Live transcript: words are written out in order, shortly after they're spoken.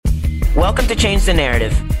Welcome to Change the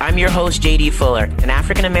Narrative. I'm your host, JD Fuller, an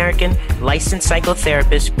African-American, licensed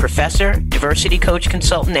psychotherapist, professor, diversity coach,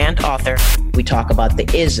 consultant, and author. We talk about the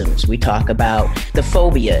isms. We talk about the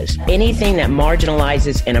phobias, anything that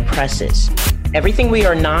marginalizes and oppresses. Everything we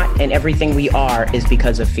are not and everything we are is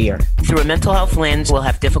because of fear. Through a mental health lens, we'll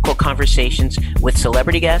have difficult conversations with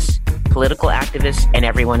celebrity guests, political activists, and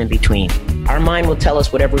everyone in between. Our mind will tell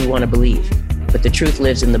us whatever we want to believe, but the truth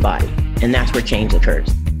lives in the body, and that's where change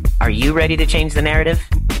occurs. Are you ready to change the narrative?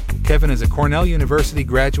 Kevin is a Cornell University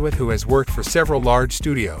graduate who has worked for several large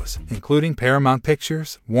studios, including Paramount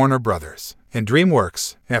Pictures, Warner Brothers, and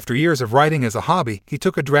DreamWorks. After years of writing as a hobby, he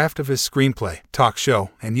took a draft of his screenplay, Talk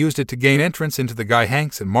Show, and used it to gain entrance into the Guy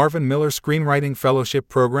Hanks and Marvin Miller Screenwriting Fellowship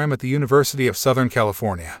Program at the University of Southern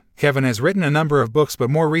California. Kevin has written a number of books,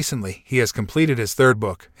 but more recently, he has completed his third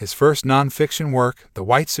book, his first nonfiction work, The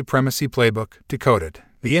White Supremacy Playbook, Decoded: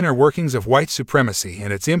 The Inner Workings of White Supremacy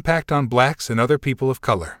and Its Impact on Blacks and Other People of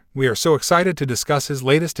Color. We are so excited to discuss his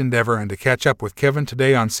latest endeavor and to catch up with Kevin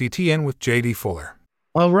today on CTN with JD Fuller.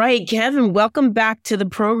 All right, Kevin, welcome back to the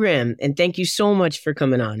program, and thank you so much for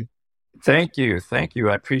coming on. Thank you.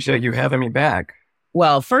 I appreciate you having me back.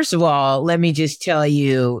 Well, first of all, let me just tell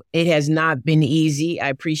you, it has not been easy. I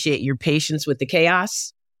appreciate your patience with the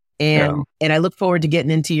chaos, and I look forward to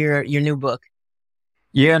getting into your new book.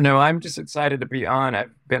 Yeah, no, I'm just excited to be on.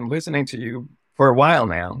 I've been listening to you for a while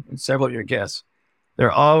now, and several of your guests.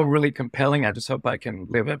 They're all really compelling. I just hope I can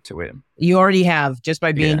live up to it. You already have, just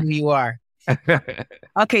by being who you are.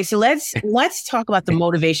 Okay, so let's talk about the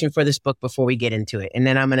motivation for this book before we get into it. And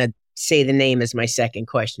then I'm going to say the name as my second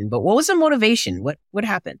question. But what was the motivation? What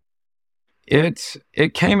happened?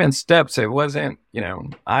 It came in steps. It wasn't,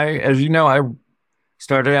 I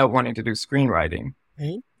started out wanting to do screenwriting.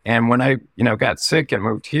 Mm-hmm. And when I, got sick and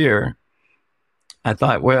moved here, I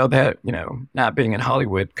thought, well, that, not being in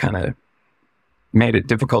Hollywood kind of made it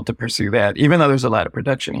difficult to pursue that, even though there's a lot of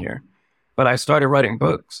production here. But I started writing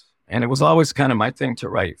books, and it was always kind of my thing to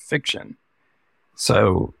write fiction.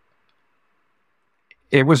 So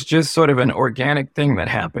it was just sort of an organic thing that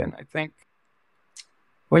happened. I think,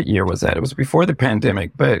 what year was that? It was before the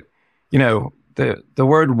pandemic, but, the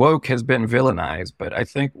word woke has been villainized. But I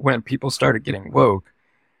think when people started getting woke,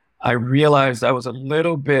 I realized I was a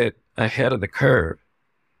little bit ahead of the curve,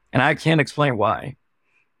 and I can't explain why.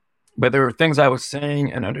 But there were things I was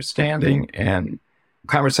saying and understanding and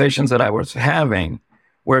conversations that I was having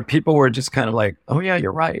where people were just kind of like, oh yeah,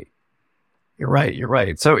 you're right. You're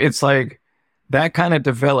right. So it's like that kind of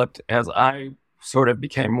developed as I sort of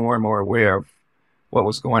became more and more aware of what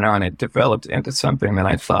was going on. It developed into something that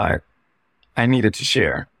I thought I needed to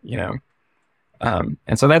share,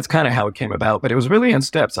 and so that's kind of how it came about. But it was really in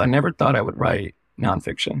steps. I never thought I would write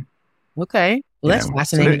nonfiction. Okay. Well, that's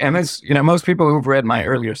fascinating. So, and this, most people who've read my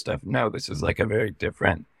earlier stuff know this is like a very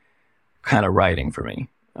different kind of writing for me.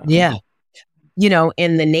 Yeah.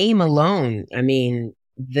 In the name alone, I mean,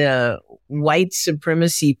 the White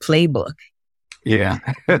Supremacy Playbook. Yeah.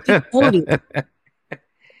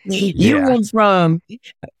 You went from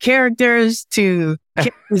characters to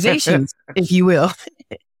characterizations, if you will.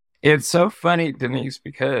 It's so funny, Denise,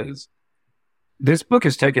 because this book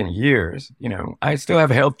has taken years. I still have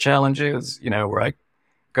health challenges, where I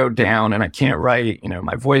go down and I can't write.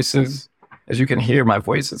 My voice is, as you can hear, my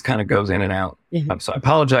voice is kind of goes in and out. Mm-hmm. So I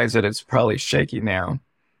apologize that it's probably shaky now.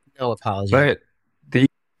 No apology. But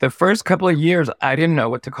the first couple of years, I didn't know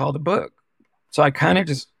what to call the book. So I kind of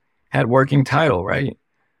just had working title, right?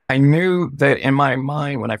 I knew that in my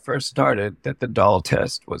mind when I first started that the doll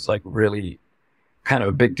test was like really kind of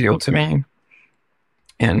a big deal to me.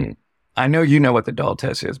 And I know you know what the doll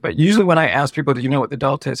test is, but usually when I ask people, do you know what the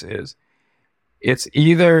doll test is? It's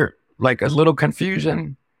either like a little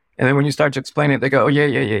confusion, and then when you start to explain it, they go, oh,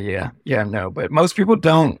 yeah, no. But most people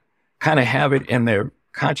don't kind of have it in their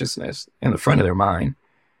consciousness, in the front of their mind.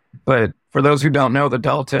 But for those who don't know, the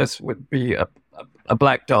doll test would be a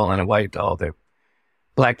black doll and a white doll. The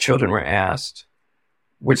black children were asked,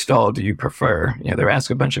 which doll do you prefer? They're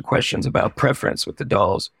asked a bunch of questions about preference with the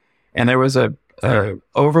dolls. And there was a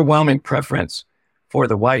overwhelming preference for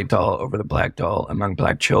the white doll over the black doll among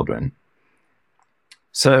black children.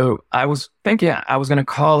 So I was thinking I was going to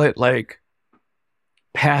call it like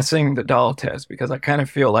passing the doll test, because I kind of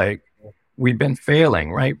feel like we've been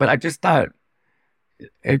failing, right? But I just thought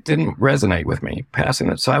it didn't resonate with me, passing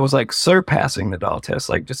it. So I was like surpassing the doll test,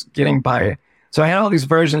 like just getting by it. So I had all these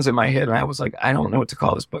versions in my head, and I was like, I don't know what to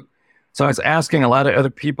call this book. So I was asking a lot of other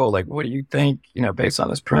people, like, what do you think, based on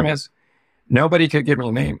this premise? Nobody could give me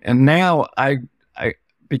a name. And now I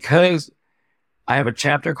because I have a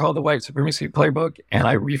chapter called The White Supremacy Playbook, and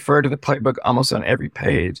I refer to the playbook almost on every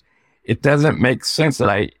page. it doesn't make sense that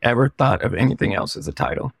I ever thought of anything else as a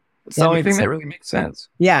title. It's the only thing that really makes sense.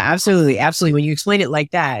 Yeah, absolutely. Absolutely. When you explain it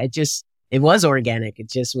like that, it was organic. It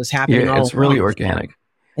just was happening all it's really organic.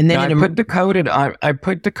 And then I put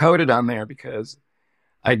Decoded on there because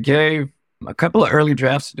I gave a couple of early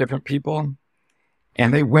drafts to different people,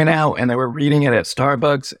 and they went out and they were reading it at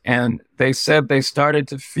Starbucks, and they said they started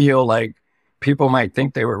to feel like people might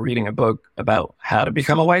think they were reading a book about how to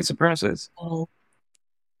become a white supremacist. Oh.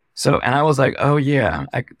 So, and I was like, oh yeah,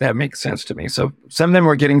 that makes sense to me. So some of them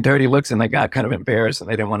were getting dirty looks and they got kind of embarrassed and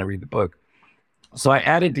they didn't want to read the book. So I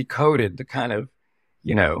added Decoded to kind of,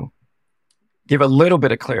 give a little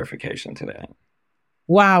bit of clarification to that.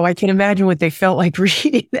 Wow, I can imagine what they felt like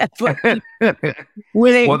reading that book.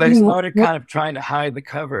 They started kind of trying to hide the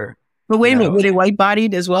cover. But wait a minute, were they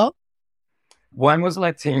white-bodied as well? One was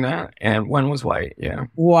Latina and one was white, yeah.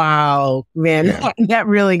 Wow, man, that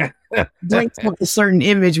really brings up a certain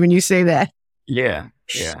image when you say that. Yeah.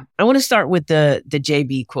 I want to start with the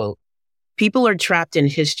JB quote. People are trapped in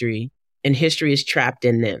history, and history is trapped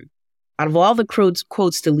in them. Out of all the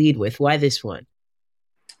quotes to lead with, why this one?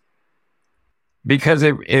 Because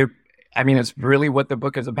it's really what the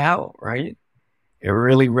book is about, right? It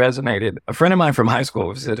really resonated. A friend of mine from high school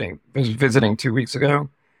was visiting 2 weeks ago.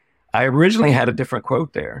 I originally had a different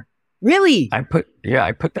quote there. Really? I put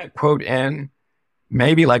that quote in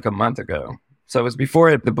maybe like a month ago. So it was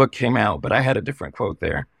before the book came out, but I had a different quote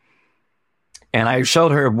there. And I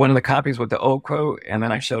showed her one of the copies with the old quote, and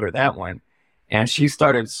then I showed her that one. And she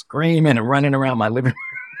started screaming and running around my living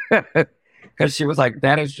room because she was like,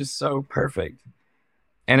 that is just so perfect.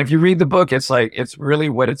 And if you read the book, it's like, it's really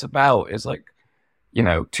what it's about. It's like,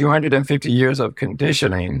 250 years of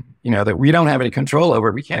conditioning, that we don't have any control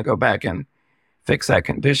over. We can't go back and fix that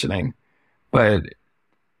conditioning. But,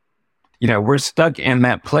 we're stuck in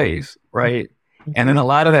that place, right? And then a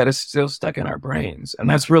lot of that is still stuck in our brains. And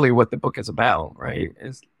that's really what the book is about, right?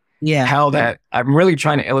 I'm really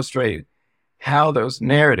trying to illustrate how those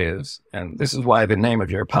narratives, and this is why the name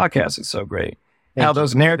of your podcast is so great, how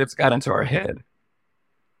those narratives got into our head.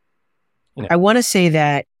 I want to say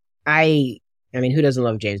that who doesn't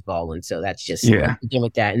love James Baldwin? So that's just begin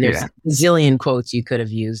with that. And there's a zillion quotes you could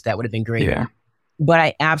have used that would have been great. Yeah. But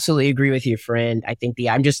I absolutely agree with your friend. I think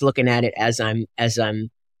I'm just looking at it as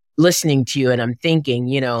I'm listening to you, and I'm thinking,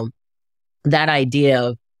 that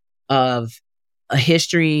idea of a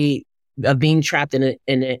history of being trapped in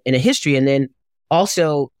a history, and then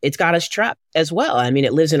also it's got us trapped as well. I mean,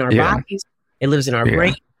 it lives in our bodies, it lives in our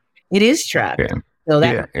brain. It is trapped. Yeah. So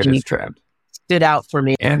that it is trapped. Stood out for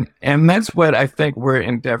me. And that's what I think we're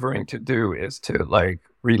endeavoring to do, is to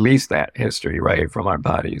release that history, right, from our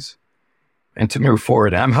bodies and to move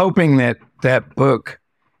forward. I'm hoping that book,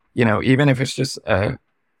 even if it's just a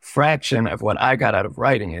fraction of what I got out of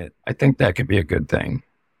writing it, I think that could be a good thing.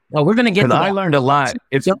 Well, we're going to get to that. I learned a lot.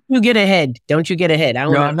 Don't you get ahead.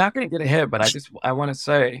 I'm not going to get ahead, but I want to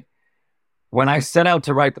say, when I set out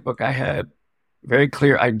to write the book, I had very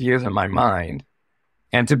clear ideas in my mind.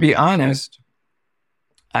 And to be honest,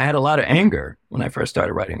 I had a lot of anger when I first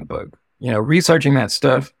started writing the book. Researching that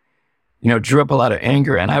stuff, drew up a lot of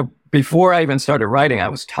anger. And before I even started writing, I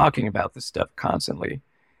was talking about this stuff constantly.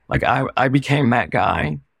 Like I became that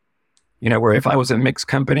guy, where if I was in mixed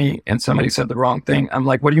company and somebody said the wrong thing, I'm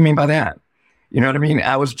like, what do you mean by that? You know what I mean?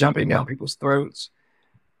 I was jumping down people's throats.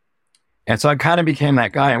 And so I kind of became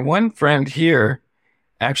that guy. And one friend here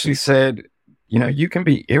actually said, you can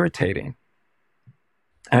be irritating.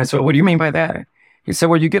 And I said, what do you mean by that? He said,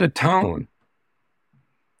 well, you get a tone.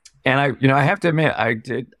 And I have to admit,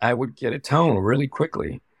 I would get a tone really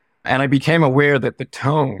quickly. And I became aware that the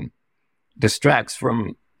tone distracts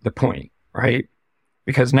from the point, right?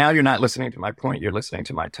 Because now you're not listening to my point, you're listening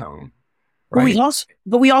to my tone. Right?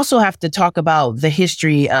 But we also have to talk about the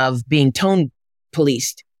history of being tone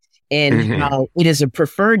policed and how it is a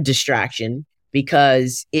preferred distraction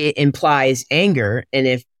because it implies anger. And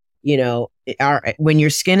if, when your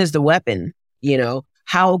skin is the weapon,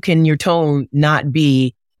 how can your tone not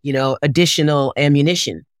be, additional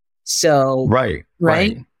ammunition? So, right.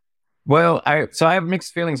 Well, I have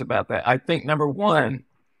mixed feelings about that. I think, number one,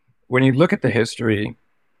 when you look at the history,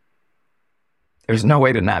 there's no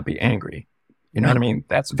way to not be angry. You know what I mean?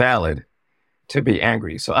 That's valid to be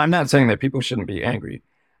angry. So I'm not saying that people shouldn't be angry.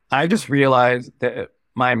 I just realized that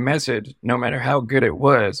my message, no matter how good it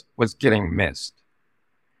was getting missed.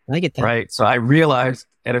 I get that. Right. So I realized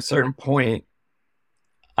at a certain point,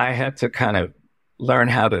 I had to kind of learn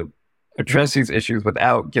how to address these issues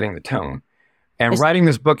without getting the tone. And writing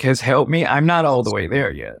this book has helped me. I'm not all the way there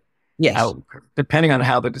yet. Yes. Depending on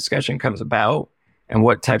how the discussion comes about and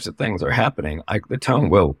what types of things are happening, the tone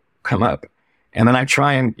will come up. And then I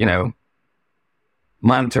try and,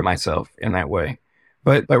 monitor myself in that way.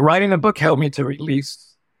 But writing the book helped me to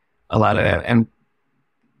release a lot of that. And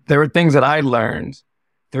there were things that I learned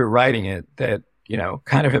through writing it that,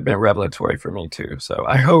 kind of have been revelatory for me too. So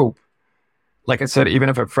I hope, like I said, even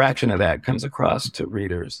if a fraction of that comes across to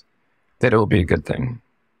readers, that it will be a good thing.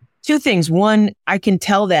 Two things. One, I can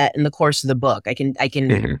tell that in the course of the book. I can,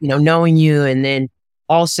 knowing you, and then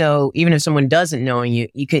also, even if someone doesn't knowing you,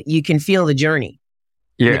 you can feel the journey.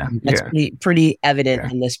 Yeah. That's pretty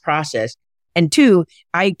evident in this process. And two,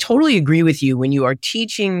 I totally agree with you. When you are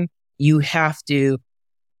teaching, you have to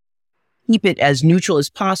keep it as neutral as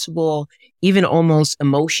possible, even almost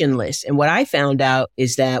emotionless. And what I found out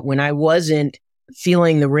is that when I wasn't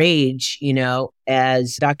feeling the rage,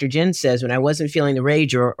 as Dr. Jen says, when I wasn't feeling the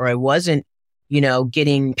rage or I wasn't,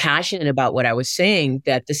 getting passionate about what I was saying,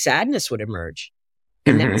 that the sadness would emerge.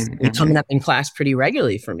 And that's coming up in class pretty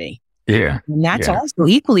regularly for me. Yeah. And that's also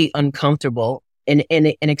equally uncomfortable and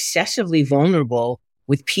excessively vulnerable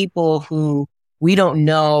with people who we don't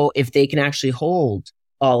know if they can actually hold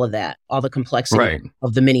all of that, all the complexity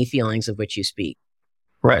of the many feelings of which you speak.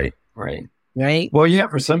 Right. Well, yeah,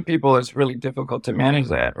 for some people, it's really difficult to manage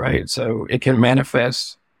that, right? So it can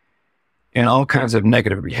manifest in all kinds of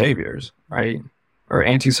negative behaviors, right? Or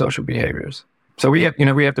antisocial behaviors. So we have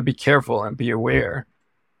to be careful and be aware,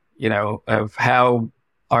 of how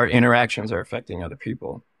our interactions are affecting other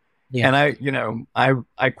people. Yeah. And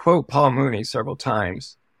I quote Paul Mooney several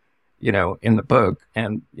times, in the book.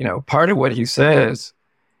 And, part of what he says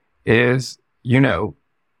is, you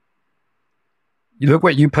look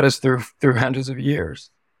what you put us through hundreds of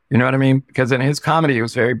years. You know what I mean? Because in his comedy, it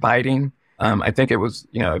was very biting. I think it was,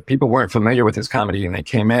 if people weren't familiar with his comedy and they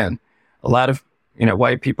came in, a lot of,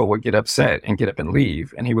 white people would get upset and get up and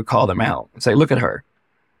leave. And he would call them out and say, look at her.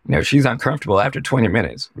 She's uncomfortable after 20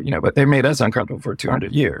 minutes, but they made us uncomfortable for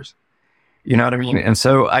 200 years. You know what I mean? And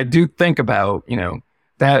so I do think about,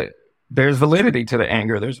 that there's validity to the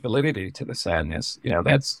anger. There's validity to the sadness.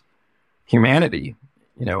 That's humanity,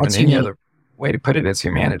 That's and any other way to put it is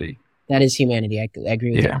humanity. That is humanity. I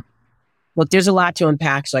agree with you. Look, there's a lot to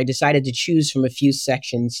unpack, so I decided to choose from a few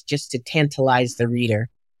sections just to tantalize the reader.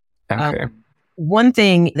 Okay. One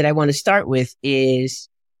thing that I want to start with is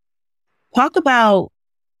talk about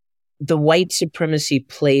the white supremacy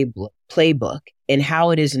playbook and how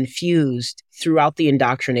it is infused throughout the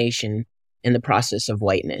indoctrination in the process of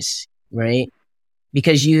whiteness, right?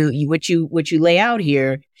 Because what you lay out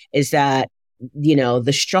here is that,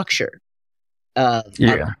 the structure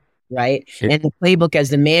right? And the playbook as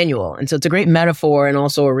the manual. And so it's a great metaphor and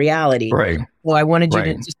also a reality. Right. Well, I wanted you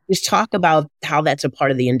to just talk about how that's a part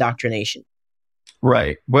of the indoctrination.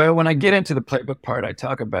 Right. Well, when I get into the playbook part, I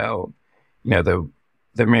talk about,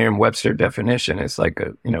 the Merriam-Webster definition is like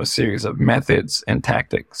a series of methods and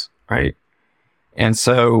tactics, right? And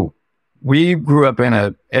so we grew up in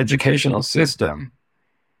an educational system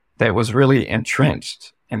that was really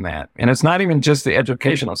entrenched in that. And it's not even just the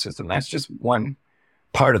educational system. That's just one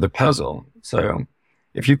part of the puzzle. So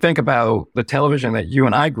if you think about the television that you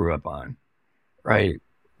and I grew up on, right,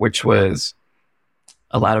 which was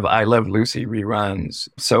a lot of I Love Lucy reruns,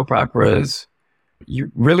 soap operas,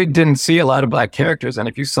 you really didn't see a lot of Black characters. And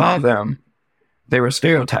if you saw them, they were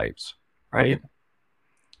stereotypes, right?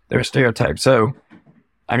 They were stereotypes. So,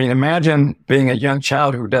 I mean, imagine being a young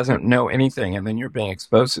child who doesn't know anything, and then you're being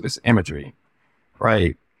exposed to this imagery,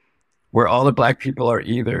 right? Where all the Black people are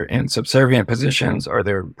either in subservient positions, or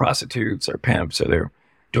they're prostitutes or pimps, or they're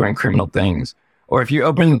doing criminal things. Or if you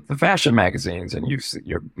open the fashion magazines and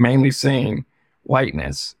you're mainly seeing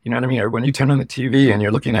whiteness, you know what I mean? Or when you turn on the TV and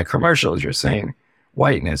you're looking at commercials, you're seeing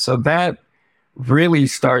whiteness. So that really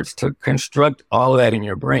starts to construct all of that in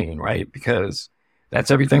your brain, right? Because that's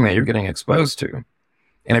everything that you're getting exposed to.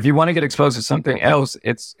 And if you want to get exposed to something else,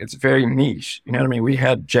 it's very niche. You know what I mean? We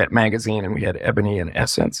had Jet Magazine and we had Ebony and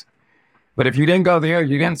Essence. But if you didn't go there,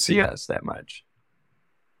 you didn't see us that much.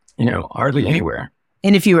 Hardly anywhere.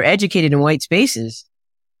 And if you were educated in white spaces,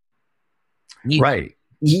 you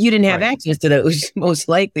didn't have access to those, most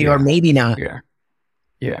likely, or maybe not.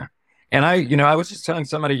 Yeah. And I was just telling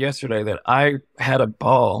somebody yesterday that I had a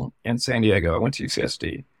ball in San Diego. I went to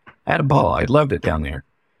UCSD. I had a ball. I loved it down there.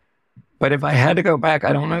 But if I had to go back,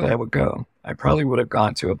 I don't know that I would go. I probably would have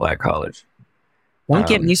gone to a Black college. Don't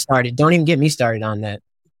get me started. Don't even get me started on that.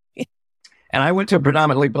 And I went to a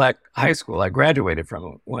predominantly Black high school. I graduated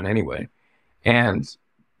from one anyway. And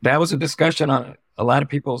that was a discussion on a lot of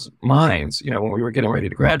people's minds, when we were getting ready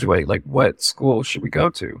to graduate, like what school should we go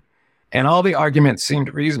to? And all the arguments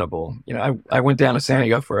seemed reasonable. I went down to San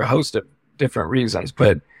Diego for a host of different reasons,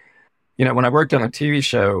 but, when I worked on a TV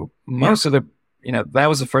show, most of the, that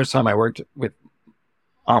was the first time I worked with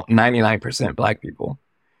 99% Black people.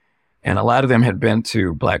 And a lot of them had been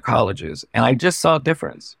to Black colleges. And I just saw a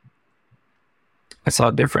difference. I saw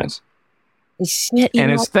a difference.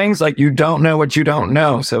 And it's things like you don't know what you don't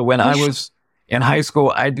know. So when I was in high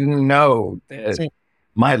school, I didn't know that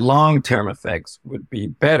my long-term effects would be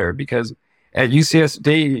better, because at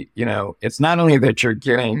UCSD, it's not only that you're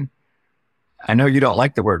getting, I know you don't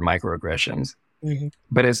like the word microaggressions,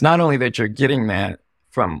 but it's not only that you're getting that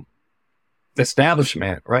from the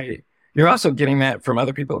establishment, right? You're also getting that from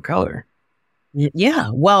other people of color.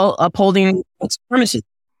 Yeah, well, upholding supremacy.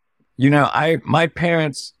 My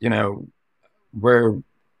parents, were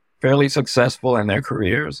fairly successful in their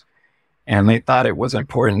careers, and they thought it was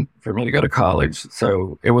important for me to go to college.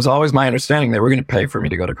 So it was always my understanding they were going to pay for me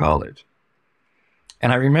to go to college.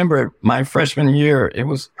 And I remember my freshman year, it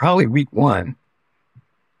was probably week 1.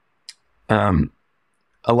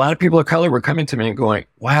 A lot of people of color were coming to me and going,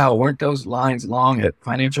 wow, weren't those lines long at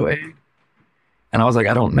financial aid? And I was like,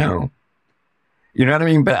 I don't know. You know what I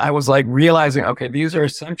mean? But I was like realizing, okay, these are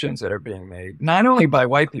assumptions that are being made, not only by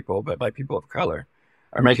white people, but by people of color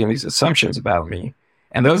are making these assumptions about me.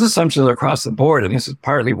 And those assumptions are across the board. And this is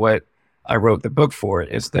partly what I wrote the book for,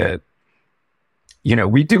 is that,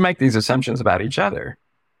 we do make these assumptions about each other.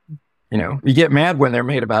 We get mad when they're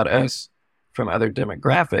made about us from other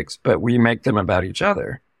demographics, but we make them about each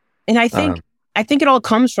other. And I think it all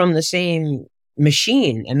comes from the same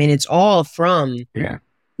machine. I mean, it's all from,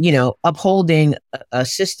 upholding a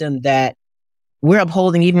system that we're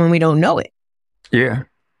upholding even when we don't know it. Yeah.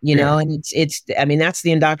 And I mean, that's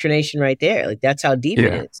the indoctrination right there. Like, that's how deep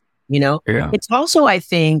it is, Yeah. It's also, I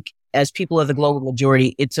think, as people of the global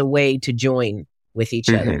majority, it's a way to join with each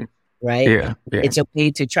other, right? Yeah. It's a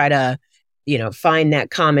way to try to, find that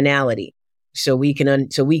commonality, so we can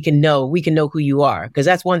know who you are, because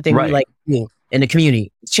that's one thing we like to do in the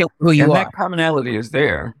community, who you are. That commonality is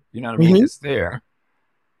there. You know what I mean? It's there.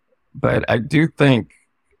 But I do think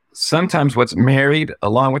sometimes what's married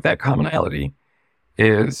along with that commonality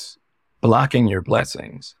is blocking your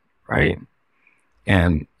blessings, right?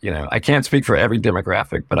 And, I can't speak for every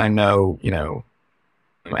demographic, but I know,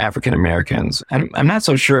 African Americans, I'm not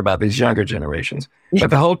so sure about these younger generations, but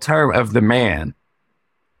the whole term of the man,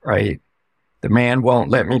 right? The man won't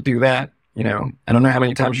let me do that. I don't know how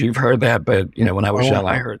many times you've heard that, but, when I was young,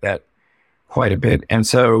 I heard that quite a bit. And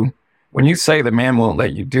so when you say the man won't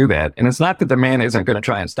let you do that, and it's not that the man isn't going to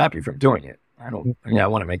try and stop you from doing it. I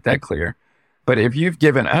want to make that clear. But if you've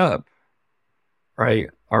given up, right,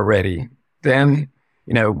 already, then,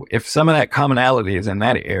 if some of that commonality is in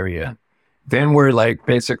that area, then we're like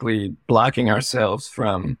basically blocking ourselves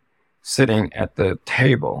from sitting at the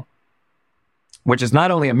table, which is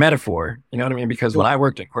not only a metaphor, you know what I mean? Because when I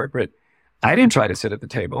worked in corporate, I didn't try to sit at the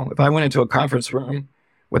table. If I went into a conference room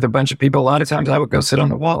with a bunch of people, a lot of times I would go sit on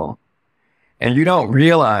the wall. And you don't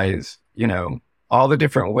realize, all the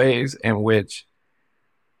different ways in which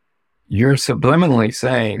you're subliminally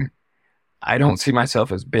saying, I don't see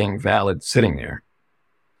myself as being valid sitting there.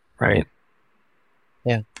 Right?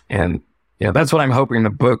 Yeah. And, that's what I'm hoping the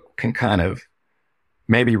book can kind of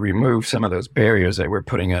maybe remove some of those barriers that we're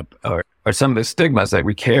putting up, or some of the stigmas that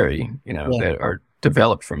we carry, that are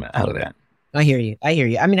developed from out of that. I hear you.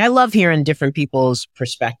 I mean, I love hearing different people's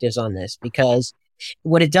perspectives on this, because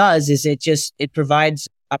what it does is it provides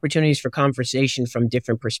opportunities for conversation from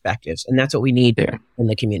different perspectives. And that's what we need in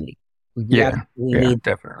the community. We need,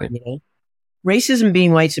 definitely. Racism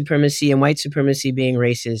being white supremacy and white supremacy being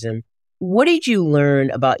racism. What did you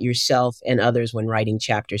learn about yourself and others when writing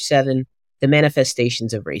Chapter 7, The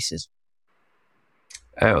Manifestations of Racism?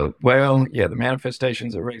 Oh, well, yeah, the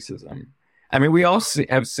manifestations of racism. I mean, we all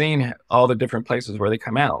have seen all the different places where they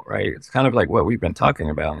come out, right? It's kind of like what we've been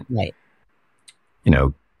talking about. Right.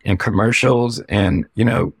 In commercials, and,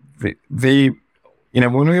 when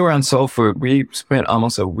we were on Soul Food, we spent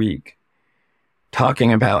almost a week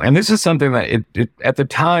talking about, and this is something that it at the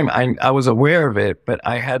time I was aware of it, but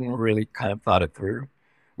I hadn't really kind of thought it through.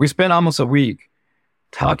 We spent almost a week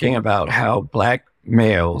talking about how Black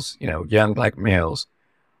males, young Black males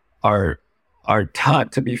are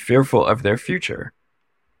taught to be fearful of their future.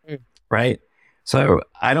 Right? So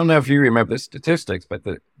I don't know if you remember the statistics, but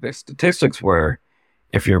the statistics were,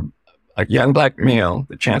 if you're a young Black male,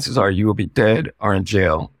 the chances are you will be dead or in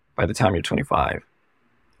jail by the time you're 25.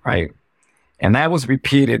 Right? And that was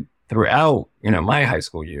repeated throughout, my high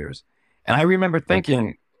school years. And I remember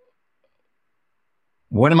thinking,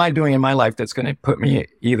 what am I doing in my life that's going to put me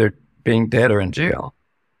either being dead or in jail?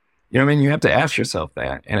 You know what I mean? You have to ask yourself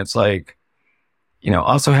that. And it's like,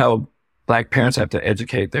 also how Black parents have to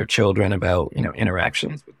educate their children about,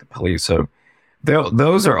 interactions with the police. So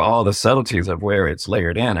those are all the subtleties of where it's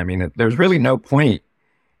layered in. I mean, there's really no point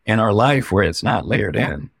in our life where it's not layered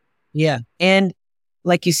in. Yeah. And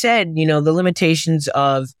like you said, the limitations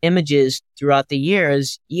of images throughout the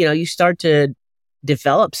years, you start to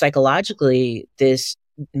develop psychologically this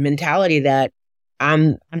mentality that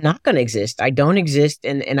I'm not going to exist. I don't exist,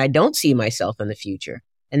 and I don't see myself in the future.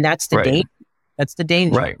 And that's the danger. That's the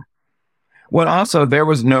danger. Right. Well, also, there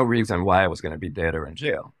was no reason why I was going to be dead or in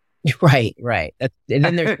jail. Right. And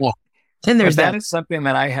then there's that is something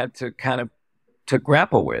that I had to kind of to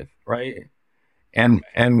grapple with, right? And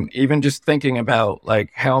even just thinking about,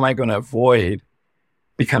 like, how am I going to avoid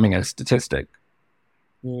becoming a statistic?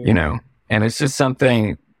 And it's just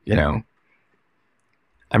something,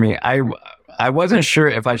 I mean, I wasn't sure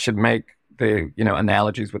if I should make the,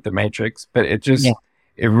 analogies with the Matrix, but it just,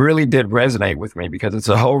 it really did resonate with me because it's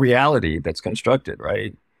a whole reality that's constructed,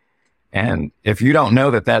 right? And if you don't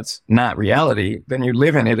know that that's not reality, then you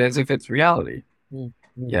live in it as if it's reality,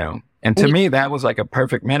 And to me, that was like a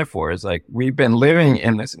perfect metaphor. It's like, we've been living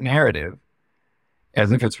in this narrative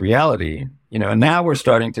as if it's reality, and now we're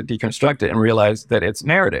starting to deconstruct it and realize that it's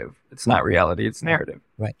narrative. It's not reality, it's narrative.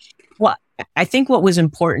 Right. Well, I think what was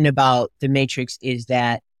important about The Matrix is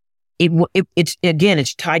that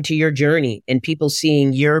it's tied to your journey and people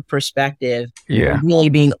seeing your perspective, and really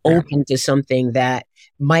being open to something that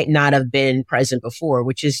might not have been present before,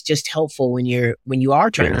 which is just helpful when you are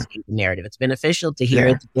trying to change the narrative. It's beneficial to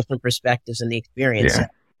hear the different perspectives and the experience. So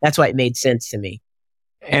that's why it made sense to me.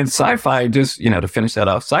 And sci-fi, just, to finish that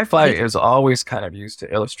off, sci-fi is always kind of used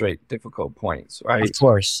to illustrate difficult points, right? Of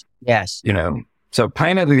course. Yes. So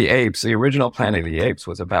Planet of the Apes, the original Planet of the Apes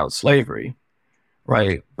was about slavery,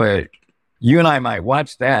 right? But you and I might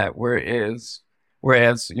watch that, whereas,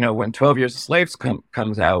 when 12 Years a Slave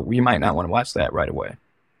comes out, we might not want to watch that right away.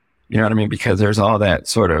 You know what I mean? Because there's all that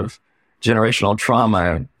sort of generational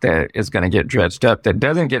trauma that is going to get dredged up that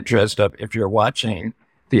doesn't get dredged up if you're watching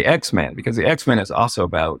the X-Men, because the X-Men is also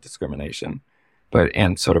about discrimination, but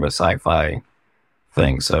in sort of a sci-fi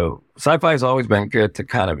thing. So sci-fi has always been good to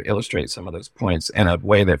kind of illustrate some of those points in a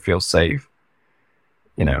way that feels safe,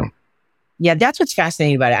 Yeah, that's what's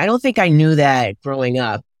fascinating about it. I don't think I knew that growing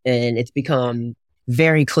up, and it's become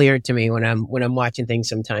very clear to me when I'm watching things.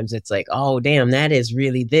 Sometimes it's like, oh, damn, that is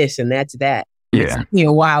really this and that's that. Yeah. It took me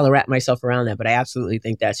a while to wrap myself around that, but I absolutely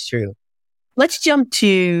think that's true. Let's jump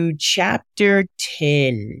to chapter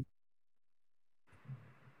 10.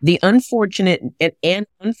 The unfortunate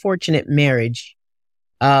marriage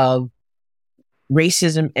of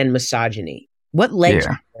racism and misogyny. What led you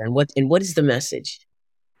there, and what is the message?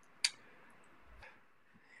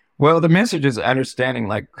 Well, the message is understanding,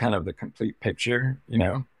 like, kind of the complete picture,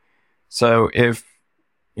 So if,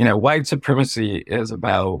 white supremacy is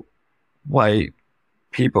about white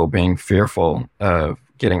people being fearful of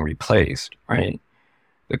getting replaced, right?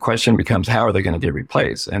 The question becomes, how are they going to get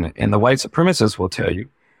replaced? And the white supremacists will tell you,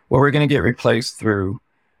 well, we're going to get replaced through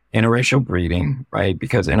interracial breeding, right?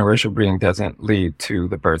 Because interracial breeding doesn't lead to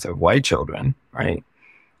the birth of white children, right?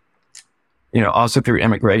 Also through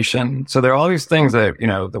immigration. So there are all these things that,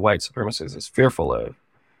 the white supremacist is fearful of.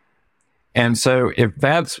 And so if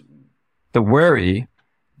that's the worry,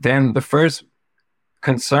 then the first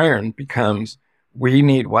concern becomes, we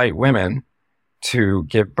need white women to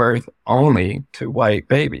give birth only to white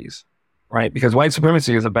babies, right? Because white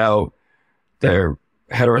supremacy is about their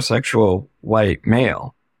heterosexual white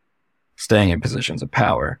male staying in positions of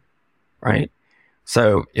power, right?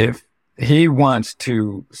 So if he wants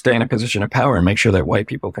to stay in a position of power and make sure that white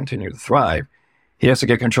people continue to thrive, he has to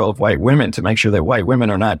get control of white women to make sure that white women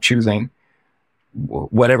are not choosing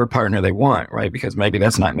whatever partner they want, right? Because maybe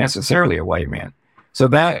that's not necessarily a white man. So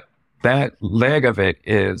that leg of it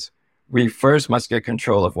is, we first must get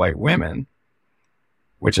control of white women,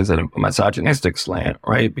 which is a misogynistic slant,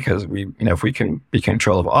 right? Because if we can be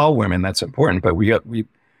control of all women, that's important. But we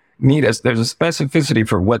need there's a specificity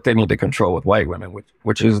for what they need to control with white women,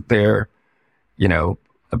 which is their,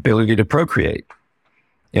 ability to procreate,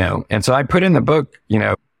 And so I put in the book,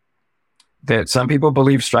 that some people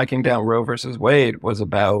believe striking down Roe versus Wade was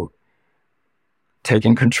about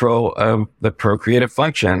taking control of the procreative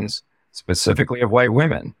functions, specifically of white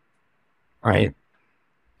women, right?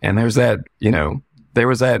 And there's that, there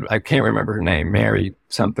was that, I can't remember her name, Mary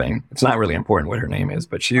something. It's not really important what her name is,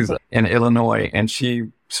 but she's in Illinois, and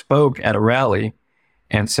she spoke at a rally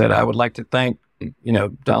and said, I would like to thank,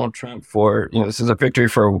 Donald Trump for, this is a victory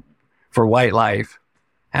for white life.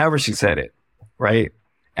 However she said it, right?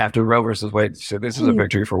 After Roe versus Wade, she said, this is a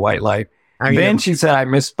victory for white life. Then she said, I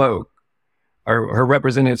misspoke. her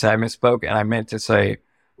representatives, I misspoke, and I meant to say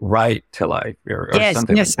right to life or yes,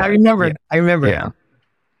 something yes, like I that. remember. Yeah. I remember. Yeah.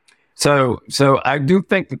 So I do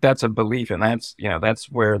think that that's a belief, and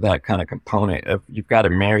that's where that kind of component of you've got to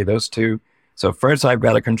marry those two. So first I've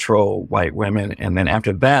got to control white women, and then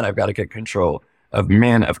after that I've got to get control of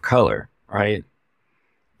men of color, right?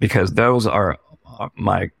 Because those are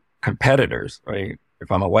my competitors, right?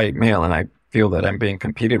 If I'm a white male and I feel that I'm being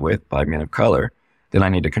competed with by men of color, then I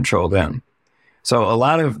need to control them. So a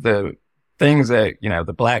lot of the things that,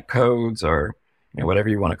 the black codes or whatever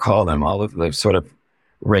you want to call them, all of the sort of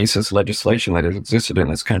racist legislation that has existed in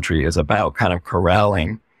this country is about kind of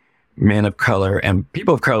corralling men of color and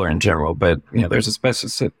people of color in general. But, there's a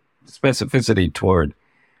specificity toward,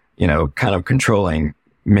 kind of controlling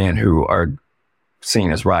men who are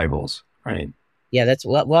seen as rivals, right? Yeah, that's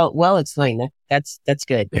well explained. That's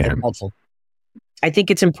good. Yeah. That's helpful. I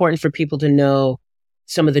think it's important for people to know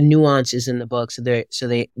some of the nuances in the book so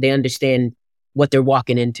they understand what they're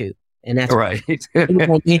walking into. And that's right.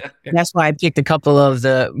 That's why I picked a couple of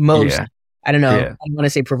the most, I don't know, I don't want to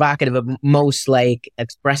say provocative, but most like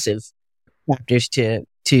expressive chapters to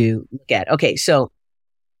look at. Okay, so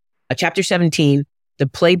chapter 17, the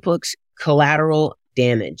Playbook's collateral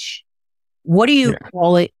damage. What do you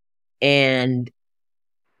call it? And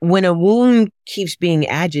when a wound keeps being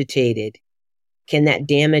agitated, can that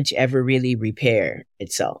damage ever really repair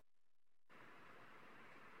itself?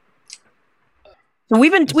 So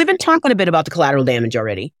we've been talking a bit about the collateral damage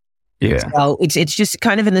already. Yeah. So it's just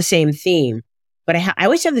kind of in the same theme. But I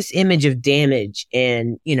always have this image of damage,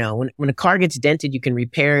 and when a car gets dented, you can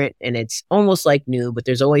repair it, and it's almost like new. But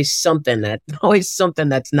there's always something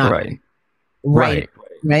that's not right.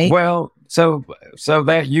 Well, so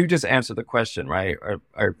that you just answered the question, right?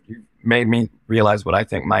 Or you made me realize what I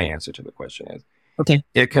think my answer to the question is. Okay.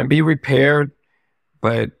 It can be repaired,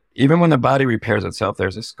 but even when the body repairs itself,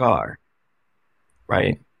 there's a scar,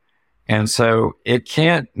 right? And so it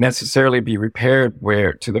can't necessarily be repaired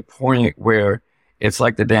to the point where it's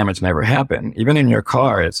like the damage never happened. Even in your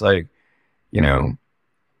car, it's like,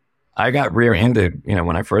 I got rear-ended,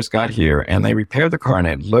 when I first got here, and they repaired the car and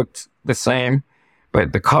it looked the same.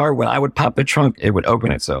 But the car, when I would pop the trunk, it would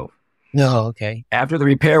open itself. No, okay. After the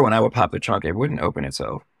repair, when I would pop the trunk, it wouldn't open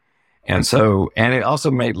itself. And it also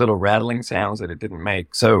made little rattling sounds that it didn't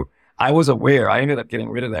make. So I was aware. I ended up getting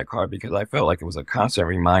rid of that car because I felt like it was a constant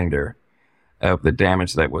reminder of the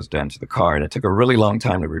damage that was done to the car. And it took a really long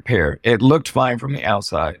time to repair. It looked fine from the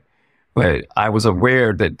outside, but I was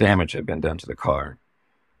aware that damage had been done to the car.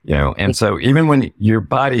 And so even when your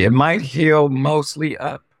body, it might heal mostly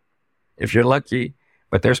up if you're lucky,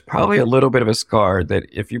 but there's probably a little bit of a scar that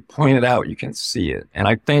if you point it out, you can see it. And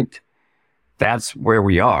I think that's where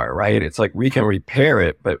we are, right? It's like we can repair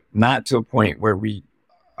it, but not to a point where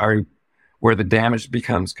where the damage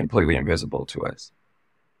becomes completely invisible to us.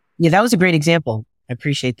 Yeah, that was a great example. I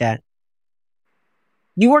appreciate that.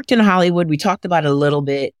 You worked in Hollywood. We talked about it a little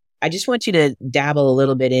bit. I just want you to dabble a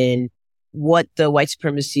little bit in what the white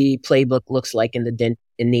supremacy playbook looks like in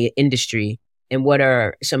the industry, and what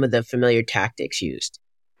are some of the familiar tactics used.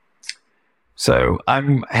 So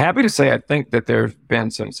I'm happy to say I think that there have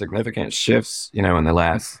been some significant shifts, in the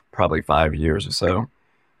last probably 5 years or so.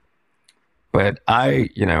 But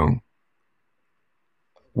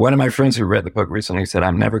one of my friends who read the book recently said,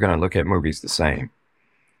 I'm never going to look at movies the same.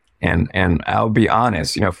 And I'll be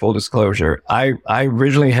honest, full disclosure, I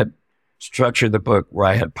originally had structured the book where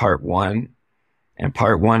I had part one, and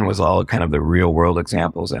part one was all kind of the real world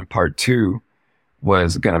examples, and part two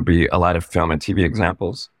was going to be a lot of film and TV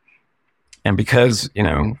examples. And because,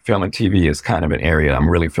 film and TV is kind of an area I'm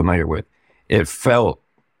really familiar with, it felt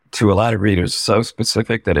to a lot of readers so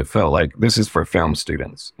specific that it felt like this is for film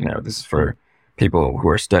students. This is for people who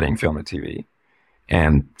are studying film and TV.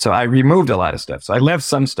 And so I removed a lot of stuff. So I left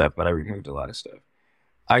some stuff, but I removed a lot of stuff.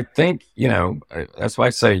 I think, that's why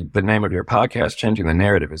I say the name of your podcast, Changing the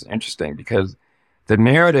Narrative, is interesting, because the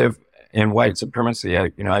narrative in white supremacy, I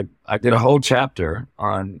did a whole chapter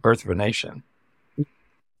on Birth of a Nation,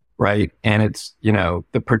 right? And it's,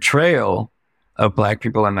 the portrayal of Black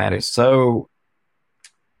people in that is so,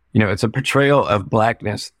 it's a portrayal of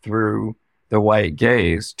Blackness through the white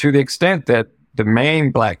gaze, to the extent that the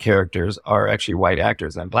main Black characters are actually white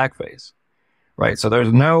actors in blackface, right? So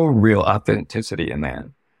there's no real authenticity in that.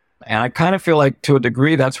 And I kind of feel like, to a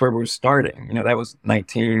degree, that's where we're starting. That was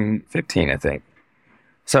 1915, I think.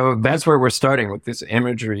 So that's where we're starting, with this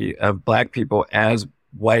imagery of Black people as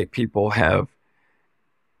white people have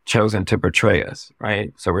chosen to portray us,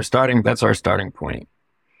 right? So that's our starting point.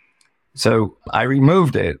 So I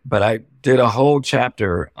removed it, but I did a whole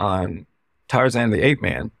chapter on Tarzan the Ape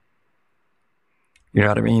Man, You know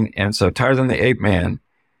what I mean? And so Tarzan the Ape Man,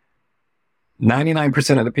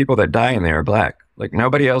 99% of the people that die in there are black. Like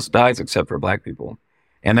nobody else dies except for black people.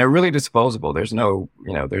 And they're really disposable. There's no,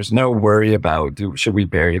 there's no worry about, should we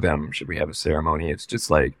bury them? Should we have a ceremony? It's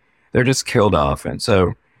just like, they're just killed off. And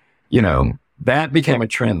so, that became a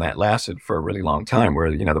trend that lasted for a really long time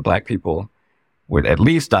where, the black people would at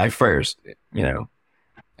least die first,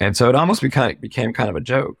 And so it almost became kind of a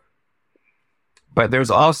joke. But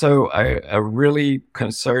there's also a really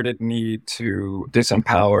concerted need to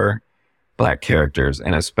disempower black characters,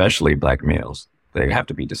 and especially black males. They have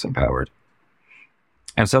to be disempowered.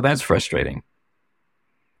 And so that's frustrating.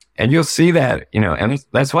 And you'll see that, and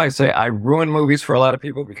that's why I say I ruin movies for a lot of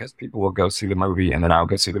people, because people will go see the movie and then I'll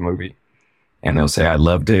go see the movie and they'll say, I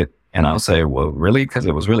loved it. And I'll say, well, really? Because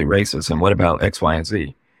it was really racist. And what about X, Y, and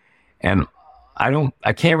Z? And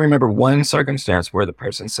I can't remember one circumstance where the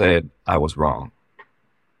person said I was wrong.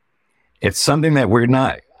 It's something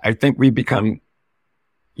that I think we become,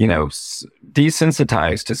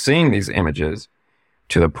 desensitized to seeing these images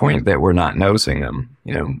to the point that we're not noticing them.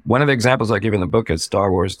 One of the examples I give in the book is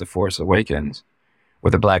Star Wars: The Force Awakens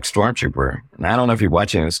with a black stormtrooper. And I don't know if you're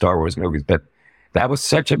watching the Star Wars movies, but that was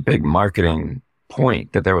such a big marketing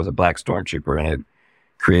point that there was a black stormtrooper, and it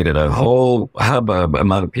created a whole hubbub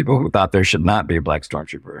among people who thought there should not be a black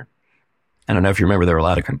stormtrooper. I don't know if you remember, there were a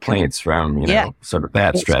lot of complaints from, sort of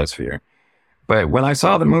that stratosphere. But when I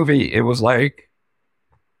saw the movie, it was like,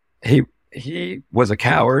 he was a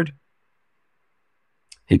coward.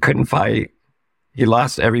 He couldn't fight. He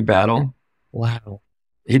lost every battle. Wow.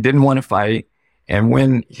 He didn't want to fight. And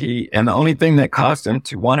the only thing that caused him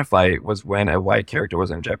to want to fight was when a white character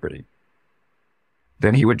was in jeopardy.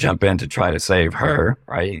 Then he would jump in to try to save her,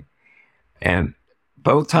 right? And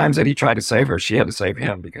both times that he tried to save her, she had to save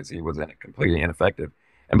him because he was completely ineffective.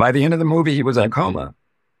 And by the end of the movie, he was in a coma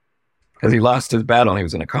because he lost his battle and he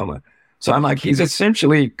was in a coma. So I'm like, he's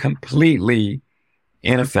essentially completely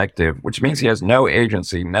ineffective, which means he has no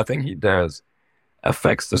agency. Nothing he does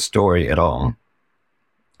affects the story at all.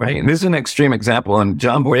 Right? And this is an extreme example. And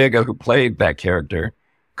John Boyega, who played that character,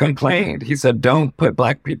 complained. He said, don't put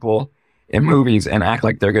black people in movies and act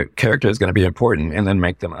like their character is going to be important and then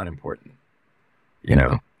make them unimportant.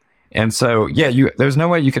 And so, there's no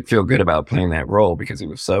way you could feel good about playing that role because he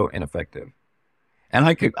was so ineffective. And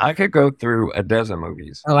I could go through a dozen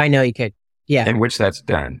movies. Oh, I know you could. Yeah. In which that's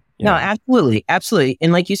done. No, absolutely. Absolutely.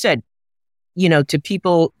 And like you said, to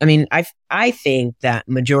people, I mean, I think that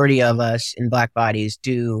majority of us in black bodies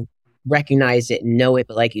do recognize it and know it.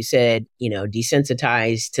 But like you said,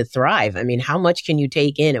 desensitized to thrive. I mean, how much can you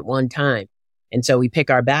take in at one time? And so we pick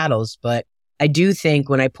our battles. But I do think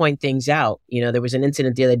when I point things out, there was an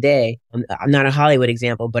incident the other day. I'm not a Hollywood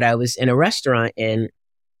example, but I was in a restaurant and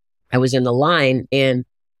I was in the line and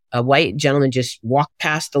a white gentleman just walked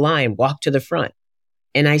past the line, walked to the front.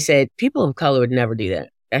 And I said, people of color would never do that.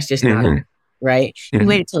 That's just not right. He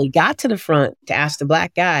waited till he got to the front to ask the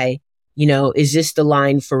black guy, is this the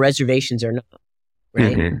line for reservations or not?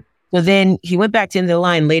 Right. So then he went back to the end of the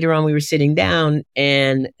line. Later on, we were sitting down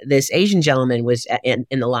and this Asian gentleman was in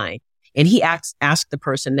the line. And he asked the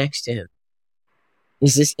person next to him,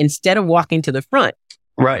 is this, instead of walking to the front,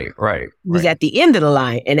 Right. He was at the end of the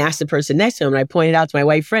line and asked the person next to him. And I pointed out to my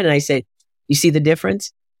white friend and I said, you see the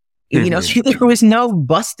difference? There was no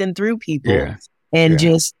busting through people and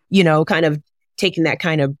just, kind of taking that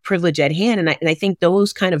kind of privilege at hand. And I think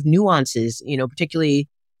those kind of nuances, particularly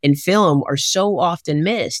in film, are so often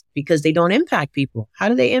missed because they don't impact people. How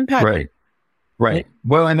do they impact? Right.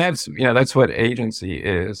 Well, and that's what agency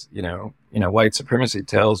is. White supremacy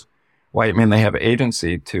tells white men they have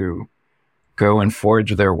agency to go and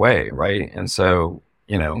forge their way, right? And so,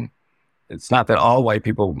 it's not that all white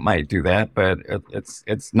people might do that, but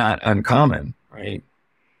it's not uncommon, right?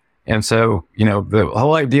 And so, the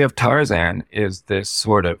whole idea of Tarzan is this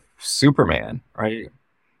sort of Superman, right?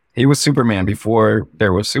 He was Superman before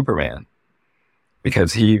there was Superman,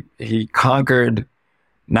 because he conquered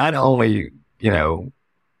not only,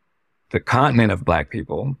 the continent of black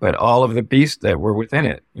people, but all of the beasts that were within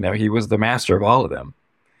it. He was the master of all of them.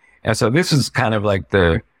 And so this is kind of like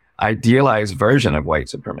the idealized version of white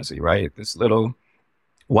supremacy, right? This little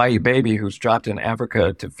white baby who's dropped in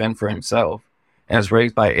Africa to fend for himself and is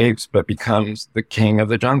raised by apes, but becomes the king of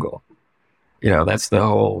the jungle. That's the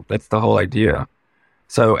whole idea.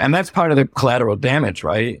 So, and that's part of the collateral damage,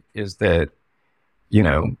 right? Is that,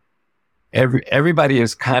 everybody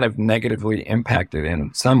is kind of negatively impacted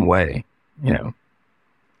in some way, It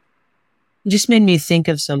just made me think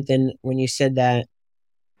of something when you said that.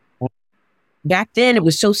 Back then, it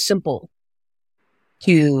was so simple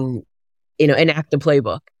to, enact the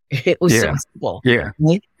playbook. It was so Yeah. simple. Yeah.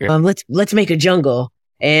 Right? Yeah. Let's make a jungle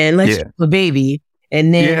and let's Yeah. have a baby,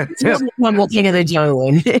 and then Yeah. we'll king of the jungle,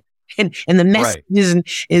 and the message Right.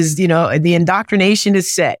 is the indoctrination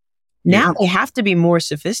is set. Now Yeah. they have to be more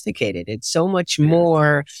sophisticated. It's so much Yeah.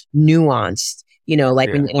 more nuanced. Like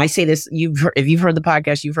Yeah. when I say this, if you've heard the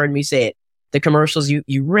podcast, you've heard me say it. The commercials,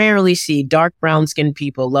 you rarely see dark brown skinned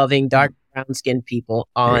people loving dark brown skinned people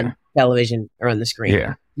on Yeah. television or on the screen.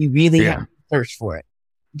 Yeah. You really have Yeah. to thirst for it.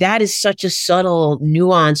 That is such a subtle,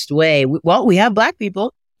 nuanced way. We have black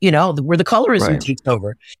people, where the colorism Right. takes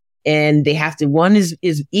over, and they have to. One is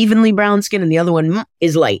evenly brown skin, and the other one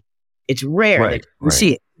is light. It's rare that you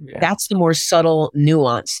see it. Yeah. That's the more subtle,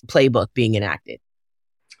 nuanced playbook being enacted.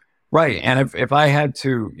 Right. And if I had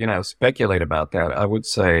to, speculate about that, I would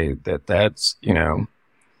say that that's,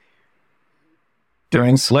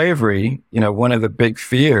 during slavery, one of the big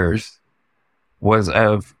fears was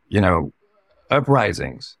of,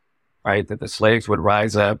 uprisings, right? That the slaves would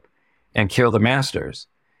rise up and kill the masters.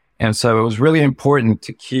 And so it was really important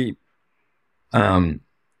to keep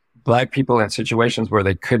Black people in situations where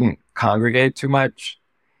they couldn't congregate too much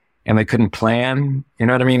and they couldn't plan, you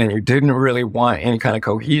know what I mean? And you didn't really want any kind of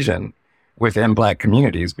cohesion within Black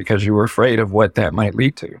communities because you were afraid of what that might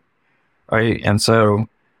lead to, right? And so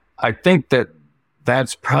I think that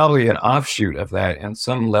that's probably an offshoot of that in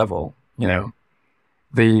some level,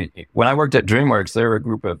 when I worked at DreamWorks, there were a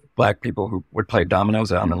group of Black people who would play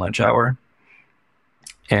dominoes out in the lunch hour.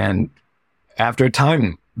 And after a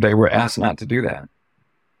time, they were asked not to do that.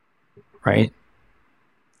 Right.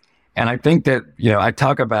 And I think that, I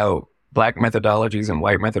talk about Black methodologies and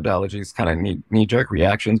white methodologies, kind of knee-jerk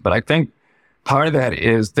reactions. But I think part of that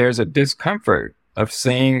is there's a discomfort of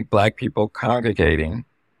seeing Black people congregating.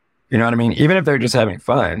 You know what I mean? Even if they're just having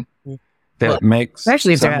fun, makes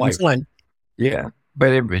especially if they're having fun. Yeah.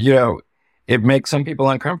 But it makes some people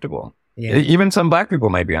uncomfortable. Yeah. Even some Black people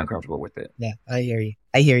may be uncomfortable with it. Yeah, I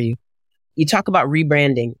hear you. You talk about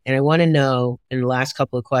rebranding, and I want to know in the last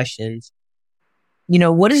couple of questions,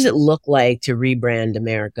 what does it look like to rebrand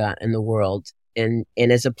America and the world? And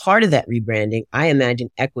as a part of that rebranding, I imagine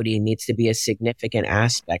equity needs to be a significant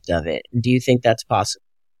aspect of it. Do you think that's possible?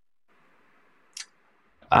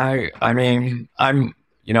 I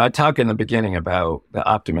talk in the beginning about the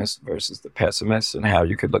optimist versus the pessimist and how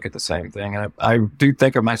you could look at the same thing. And I do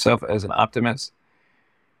think of myself as an optimist.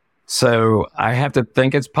 So I have to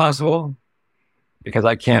think it's possible because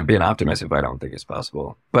I can't be an optimist if I don't think it's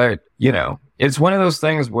possible. But, it's one of those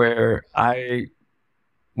things where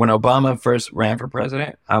when Obama first ran for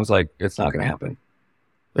president, I was like, it's not going to happen.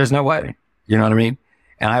 There's no way. You know what I mean?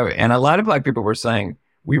 And a lot of Black people were saying,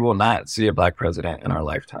 we will not see a Black president in our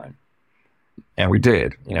lifetime. And we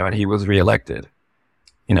did, and he was reelected.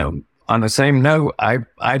 On the same note, I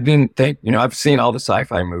didn't think, I've seen all the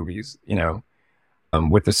sci-fi movies,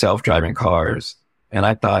 with the self-driving cars. And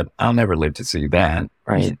I thought, I'll never live to see that,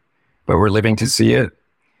 right? But we're living to see it.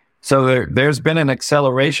 So there's been an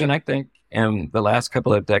acceleration, I think, in the last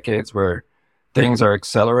couple of decades where things are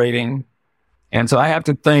accelerating. And so I have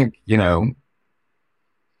to think, it's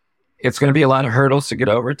going to be a lot of hurdles to get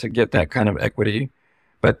over to get that kind of equity.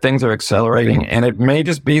 But things are accelerating, and it may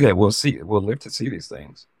just be that we'll live to see these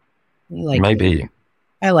things. Maybe.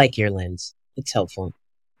 I like your lens. It's helpful.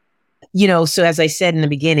 So as I said in the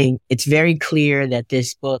beginning, it's very clear that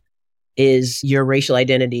this book is your racial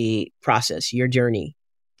identity process, your journey,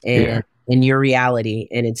 and your reality,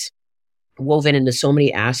 and it's woven into so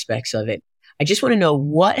many aspects of it. I just want to know,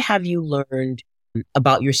 what have you learned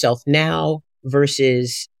about yourself now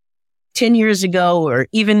versus 10 years ago, or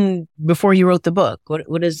even before you wrote the book?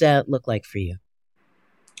 What does that look like for you?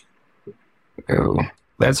 Oh,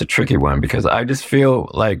 that's a tricky one because I just feel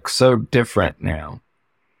like so different now,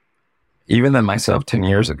 even than myself 10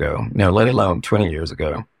 years ago, let alone 20 years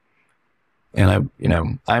ago. And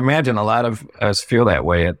I imagine a lot of us feel that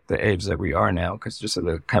way at the age that we are now because just of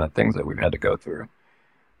the kind of things that we've had to go through.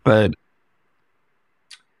 But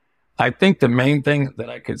I think the main thing that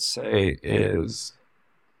I could say is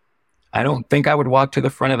I don't think I would walk to the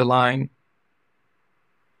front of the line,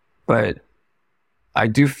 but I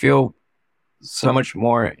do feel so much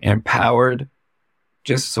more empowered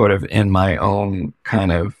just sort of in my own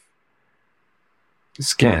kind of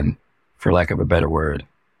skin, for lack of a better word.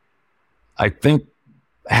 I think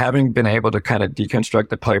having been able to kind of deconstruct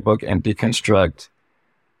the playbook and deconstruct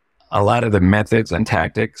a lot of the methods and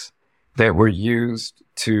tactics that were used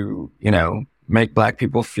to, make Black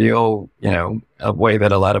people feel, a way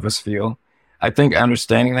that a lot of us feel. I think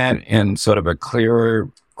understanding that in sort of a clearer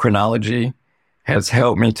chronology has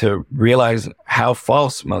helped me to realize how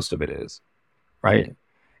false most of it is, right?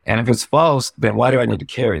 And if it's false, then why do I need to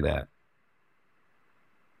carry that?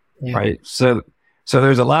 Yeah. Right. So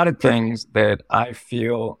there's a lot of things that I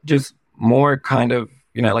feel just more kind of,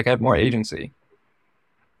 like I have more agency.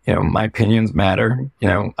 My opinions matter.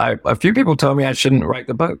 A few people told me I shouldn't write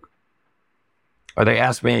the book. Or they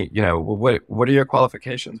asked me, well, what are your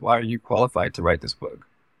qualifications? Why are you qualified to write this book?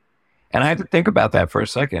 And I had to think about that for a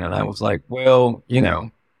second. And I was like, well,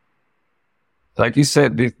 like you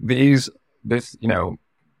said, there's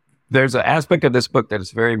an aspect of this book that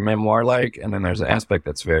is very memoir-like, and then there's an aspect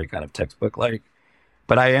that's very kind of textbook-like.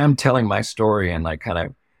 But I am telling my story and like kind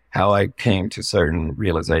of how I came to certain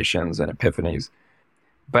realizations and epiphanies.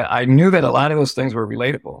 But I knew that a lot of those things were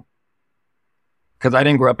relatable because I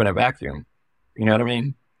didn't grow up in a vacuum. You know what I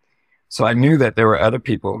mean? So I knew that there were other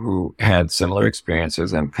people who had similar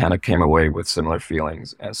experiences and kind of came away with similar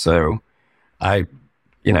feelings. And so I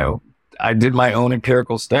did my own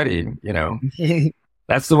empirical study,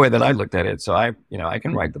 That's the way that I looked at it. So I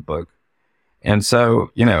can write the book. And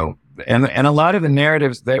so, and a lot of the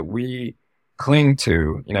narratives that we cling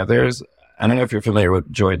to, I don't know if you're familiar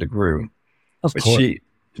with Joy DeGruy. Of course.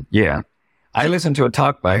 I listened to a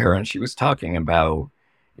talk by her, and she was talking about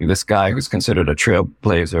this guy who's considered a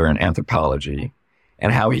trailblazer in anthropology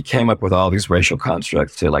and how he came up with all these racial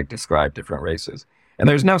constructs to like describe different races. And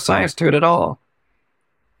there's no science to it at all.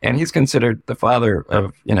 And he's considered the father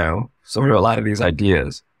of, sort of a lot of these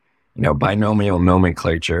ideas, binomial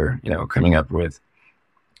nomenclature, coming up with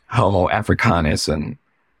Homo africanus and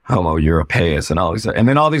Homo europaeus and all these, and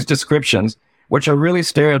then all these descriptions, which are really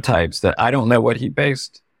stereotypes that I don't know what he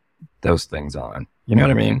based those things on. You know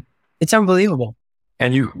what I mean? It's unbelievable.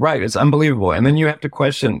 And it's unbelievable. And then you have to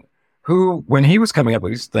question when he was coming up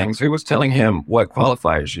with these things, who was telling him what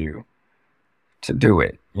qualifies you to do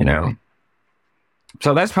it,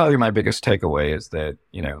 So that's probably my biggest takeaway is that,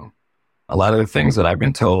 a lot of the things that I've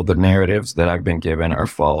been told, the narratives that I've been given are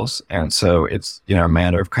false. And so it's, a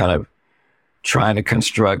matter of kind of trying to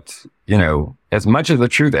construct, as much of the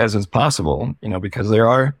truth as is possible, because there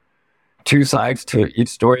are two sides to each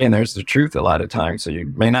story and there's the truth a lot of times. So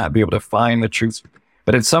you may not be able to find the truth,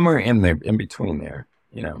 but it's somewhere in between there,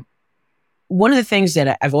 One of the things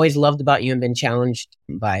that I've always loved about you and been challenged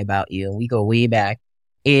by about you, and we go way back,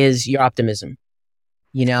 is your optimism.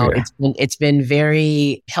 It's been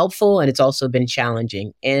very helpful and it's also been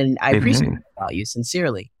challenging. And I appreciate that about you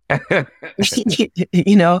sincerely.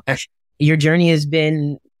 Your journey has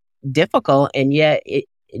been difficult and yet it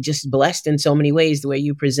just blessed in so many ways, the way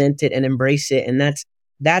you present it and embrace it. And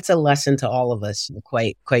that's a lesson to all of us,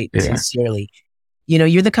 quite sincerely.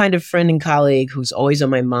 You're the kind of friend and colleague who's always on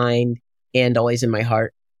my mind and always in my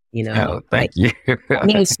heart. Oh, thank you.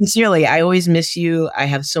 Sincerely, I always miss you. I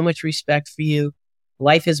have so much respect for you.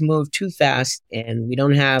 Life has moved too fast and we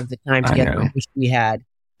don't have the time together I wish we had.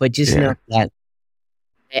 But just know that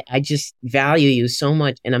I just value you so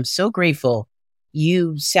much. And I'm so grateful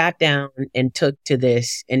you sat down and took to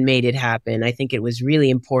this and made it happen. I think it was really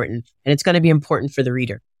important and it's going to be important for the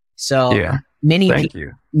reader. So many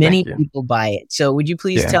people buy it. So would you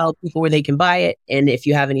please tell people where they can buy it and if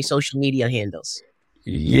you have any social media handles?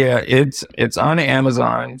 Yeah, it's on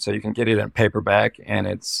Amazon. So you can get it in paperback and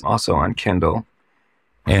it's also on Kindle.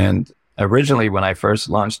 And originally, when I first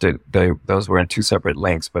launched it, those were in two separate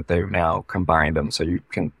links, but they've now combined them. So you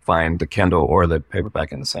can find the Kindle or the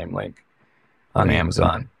paperback in the same link on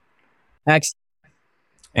Amazon. Excellent.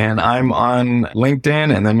 And I'm on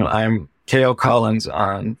LinkedIn, and then I'm K.O. Collins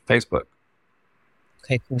on Facebook.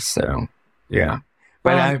 Okay, cool. So, yeah.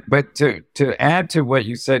 But to add to what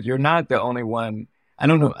you said, you're not the only one. I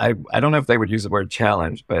don't know. I don't know if they would use the word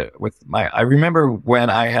challenge, but I remember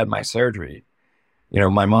when I had my surgery.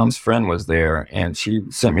 My mom's friend was there and she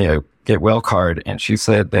sent me a get well card and she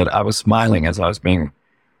said that I was smiling as I was being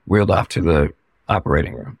wheeled off to the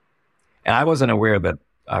operating room. And I wasn't aware that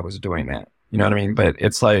I was doing that. You know what I mean? But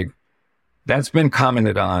it's like, that's been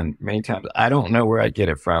commented on many times. I don't know where I get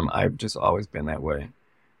it from. I've just always been that way.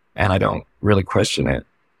 And I don't really question it.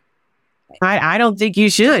 I don't think you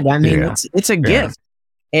should. I mean, it's a gift.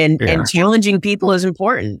 And challenging people is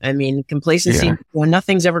important. I mean, complacency,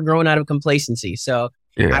 nothing's ever grown out of complacency. So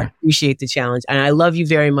I appreciate the challenge. And I love you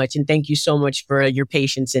very much. And thank you so much for your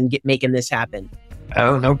patience and making this happen.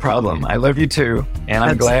 Oh, no problem. I love you too. And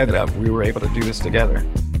I'm glad that we were able to do this together.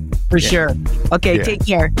 For sure. Okay, take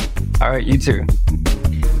care. All right, you too.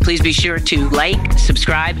 Please be sure to like,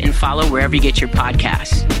 subscribe, and follow wherever you get your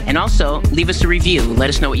podcasts. And also, leave us a review. Let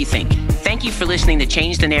us know what you think. Thank you for listening to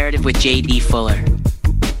Change the Narrative with J.D. Fuller.